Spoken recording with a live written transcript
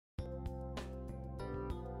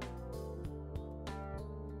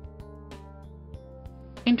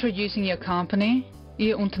Introducing your company,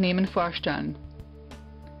 Ihr Unternehmen vorstellen.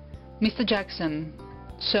 Mr. Jackson,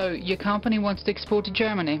 so your company wants to export to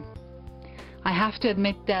Germany. I have to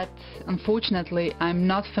admit that, unfortunately, I'm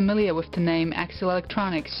not familiar with the name Excel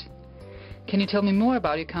Electronics. Can you tell me more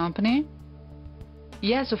about your company?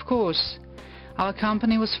 Yes, of course. Our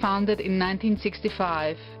company was founded in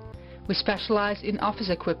 1965. We specialize in office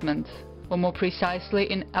equipment, or more precisely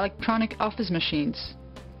in electronic office machines.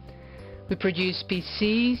 We produce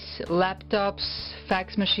PCs, laptops,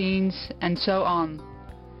 fax machines, and so on.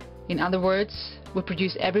 In other words, we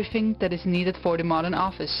produce everything that is needed for the modern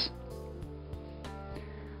office.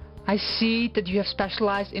 I see that you have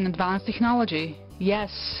specialized in advanced technology.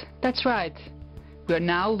 Yes, that's right. We are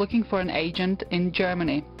now looking for an agent in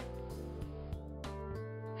Germany.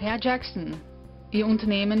 Herr Jackson, Ihr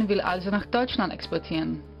Unternehmen will also nach Deutschland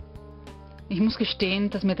exportieren. Ich muss gestehen,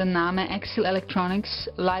 dass mir der Name Excel Electronics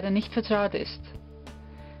leider nicht vertraut ist.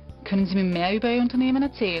 Können Sie mir mehr über Ihr Unternehmen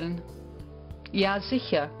erzählen? Ja,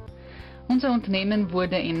 sicher. Unser Unternehmen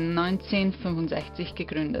wurde in 1965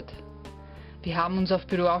 gegründet. Wir haben uns auf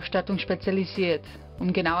Büroausstattung spezialisiert,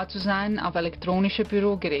 um genauer zu sein, auf elektronische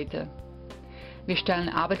Bürogeräte. Wir stellen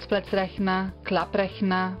Arbeitsplatzrechner,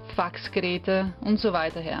 Klapprechner, Faxgeräte und so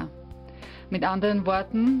weiter her. Mit anderen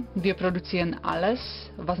Worten, wir produzieren alles,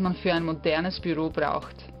 was man für ein modernes Büro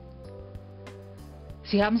braucht.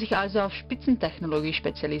 Sie haben sich also auf Spitzentechnologie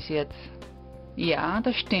spezialisiert. Ja,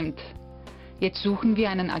 das stimmt. Jetzt suchen wir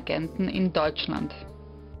einen Agenten in Deutschland.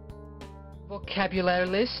 Vocabulary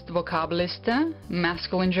list, Vokabelliste,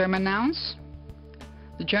 masculine German nouns.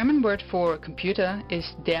 The German word for computer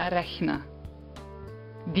is der Rechner.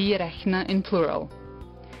 Die Rechner in plural.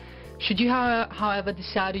 Should you, however,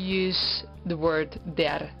 decide to use the word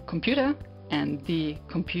der computer and the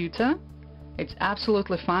computer, it's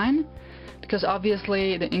absolutely fine, because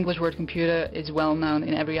obviously the English word computer is well known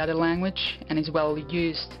in every other language and is well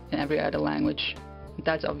used in every other language.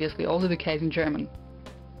 That's obviously also the case in German.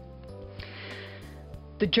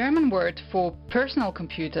 The German word for personal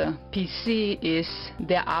computer, PC, is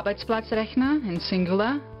der Arbeitsplatzrechner in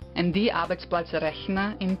singular and die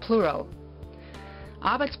Arbeitsplatzrechner in plural.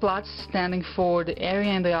 Arbeitsplatz standing for the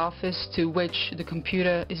area in the office to which the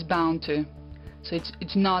computer is bound to. So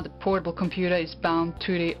it's not a portable computer, it's bound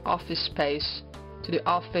to the office space, to the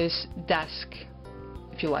office desk,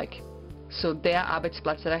 if you like. So der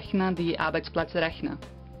Arbeitsplatzrechner, die Arbeitsplatzrechner.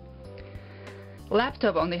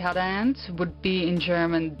 Laptop, on the other hand, would be in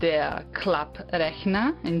German der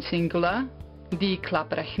Klapprechner in singular, die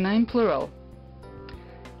Klapprechner in plural.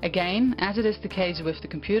 Again, as it is the case with the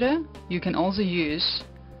computer, you can also use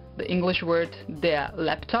the English word der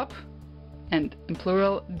Laptop and in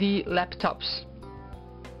plural die Laptops.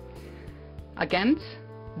 Agent,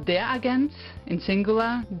 der Agent in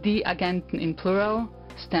singular, die Agenten in plural,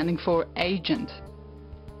 standing for agent.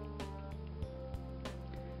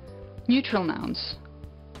 Neutral nouns.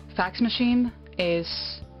 Fax machine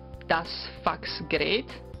is das Faxgerät,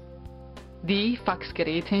 die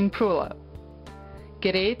Faxgeräte in plural.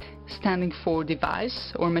 Gerät standing for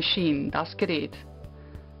device or machine, das Gerät.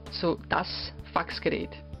 So, das Faxgerät.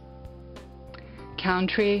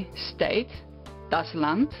 Country, state, das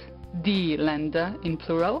Land, die Länder in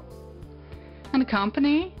plural. And a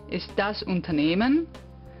company is das Unternehmen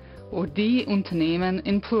or die Unternehmen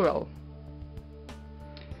in plural.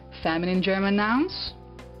 Feminine German nouns.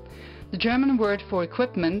 The German word for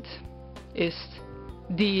equipment is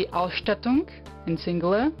die Ausstattung in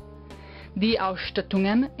singular, die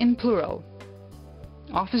Ausstattungen in plural.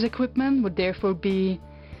 Office equipment would therefore be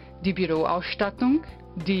die Büroausstattung,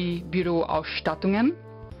 die Büroausstattungen,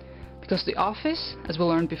 because the office, as we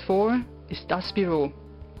learned before, is das Büro.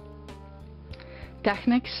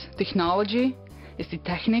 Technics, technology, is die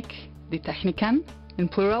Technik, die Techniken in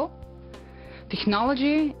plural.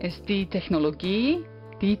 Technology is die Technologie,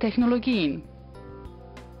 die Technologien.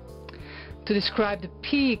 To describe the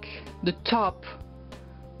peak, the top,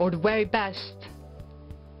 or the very best,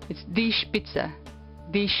 it's die Spitze,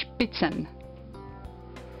 die Spitzen.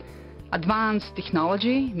 Advanced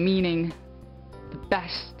technology, meaning the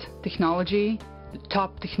best technology, the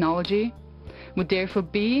top technology, would therefore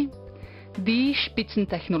be die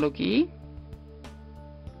Spitzentechnologie,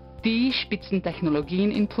 die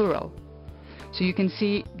Spitzentechnologien in plural. So you can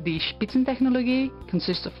see the Spitzentechnologie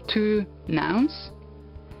consists of two nouns,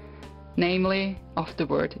 namely of the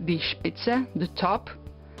word die Spitze, the top,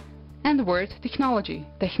 and the word technology,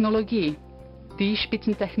 Technologie, die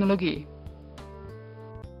Spitzentechnologie.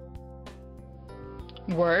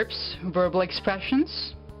 Verbs, verbal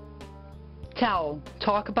expressions. Tell,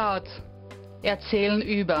 talk about, erzählen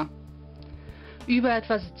über. Über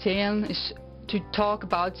etwas erzählen is to talk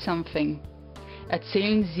about something.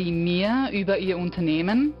 Erzählen Sie mir über Ihr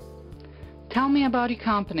Unternehmen. Tell me about your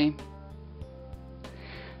company.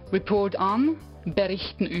 Report on,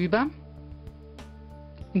 berichten über.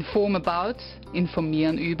 Inform about,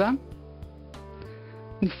 informieren über.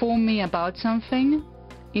 Inform me about something.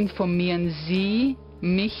 Informieren Sie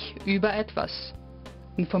mich über etwas.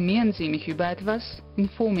 Informieren Sie mich über etwas.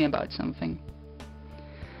 Inform me about something.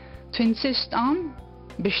 To insist on,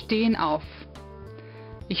 bestehen auf.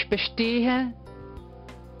 Ich bestehe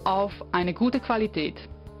auf eine gute Qualität.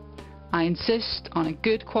 I insist on a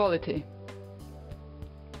good quality.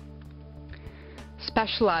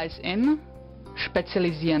 Specialize in,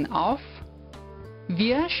 spezialisieren auf.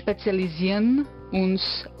 Wir spezialisieren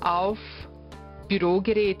uns auf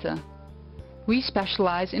Bürogeräte. We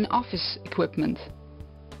specialize in office equipment.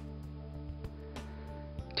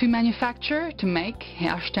 To manufacture, to make,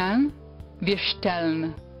 herstellen. Wir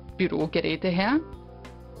stellen Bürogeräte her.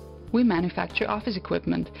 We manufacture office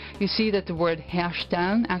equipment. You see that the word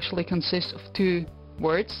herstellen actually consists of two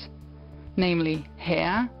words, namely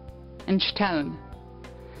her and stellen.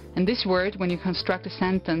 And this word, when you construct a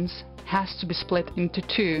sentence, has to be split into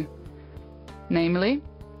two, namely,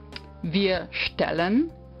 wir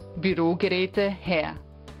stellen Bürogeräte her.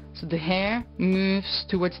 So the her moves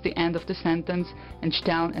towards the end of the sentence and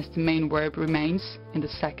stellen as the main verb remains in the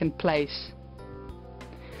second place.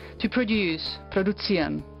 To produce,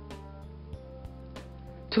 produzieren.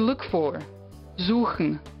 To look for,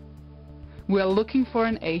 suchen. We are looking for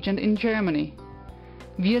an agent in Germany.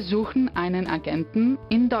 Wir suchen einen Agenten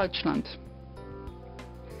in Deutschland.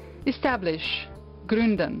 Establish,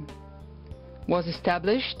 gründen. Was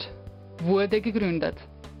established, wurde gegründet.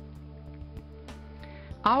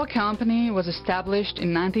 Our company was established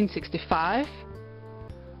in 1965.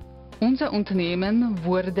 Unser Unternehmen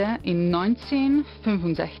wurde in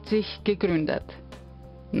 1965 gegründet.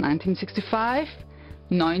 1965,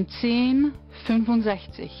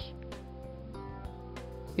 1965.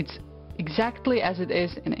 It's exactly as it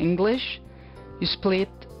is in English. You split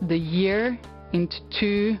the year into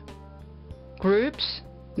two groups,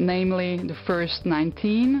 namely the first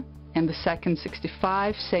 19 and the second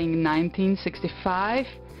 65, saying 1965,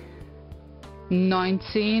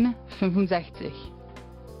 1965.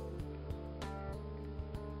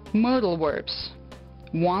 Modal verbs.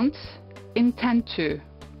 Want, intend to,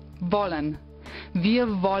 wollen.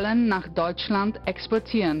 Wir wollen nach Deutschland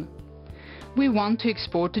exportieren. We want to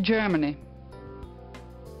export to Germany.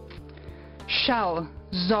 Shall,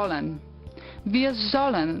 sollen. Wir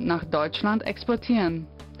sollen nach Deutschland exportieren.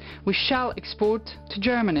 We shall export to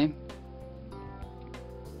Germany.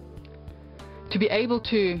 To be able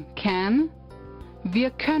to, can.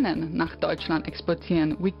 Wir können nach Deutschland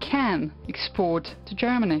exportieren. We can export to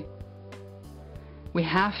Germany. We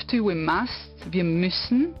have to, we must. Wir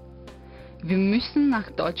müssen. Wir müssen nach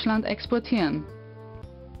Deutschland exportieren.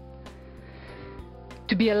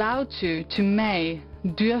 To be allowed to may,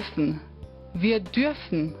 dürfen. Wir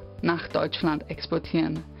dürfen nach Deutschland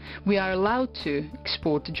exportieren. We are allowed to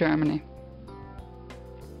export to Germany.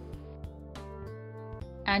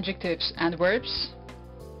 Adjectives and verbs.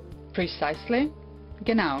 Precisely,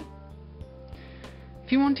 genau.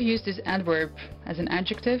 If you want to use this adverb as an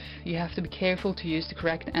adjective, you have to be careful to use the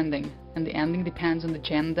correct ending, and the ending depends on the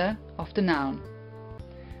gender of the noun.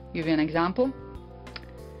 I'll give you an example.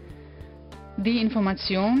 Die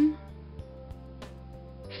Information,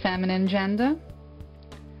 feminine gender,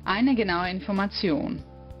 eine genaue Information.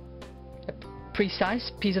 A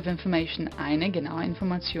precise piece of information, eine genaue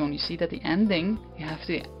Information. You see that the ending you have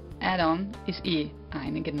to add on is e,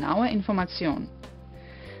 eine genaue Information.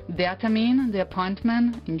 Der Termin, the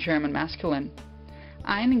appointment, in German masculine.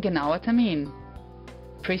 Ein genauer Termin.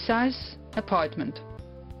 Precise appointment.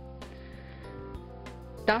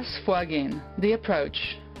 Das Vorgehen, the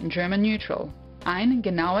approach, in German neutral. Ein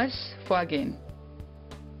genaues Vorgehen.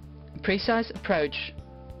 Precise approach.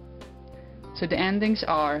 So the endings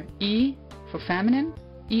are e for feminine,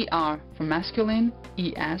 er for masculine,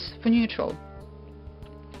 es for neutral.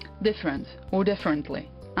 Different or differently,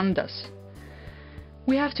 anders.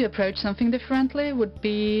 We have to approach something differently would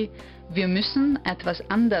be wir müssen etwas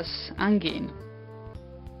anders angehen.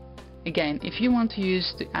 Again, if you want to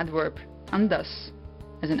use the adverb anders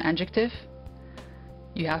as an adjective,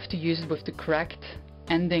 you have to use it with the correct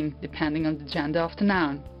ending depending on the gender of the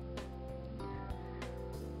noun.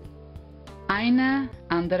 Eine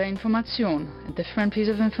andere Information, a different piece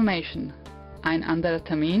of information. Ein anderer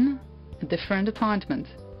Termin, a different appointment.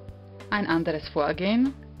 Ein anderes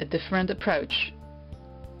Vorgehen, a different approach.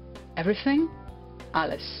 Everything,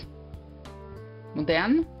 alles.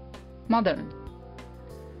 Modern, modern.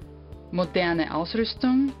 moderne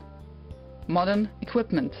Ausrüstung, modern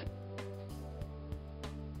equipment.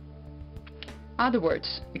 Other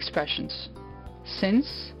words, expressions.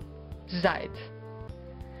 Since, seit.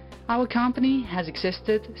 Our company has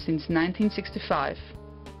existed since 1965.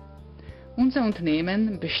 Unser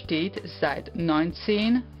Unternehmen besteht seit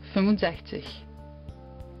 1965.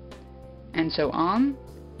 And so on,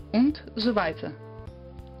 und so weiter.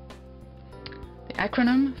 The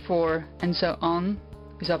acronym for and so on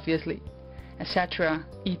is obviously etc.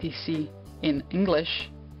 etc. in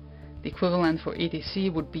English. The equivalent for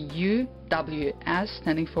etc would be UWS,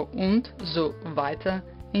 standing for und so weiter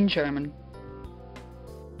in German.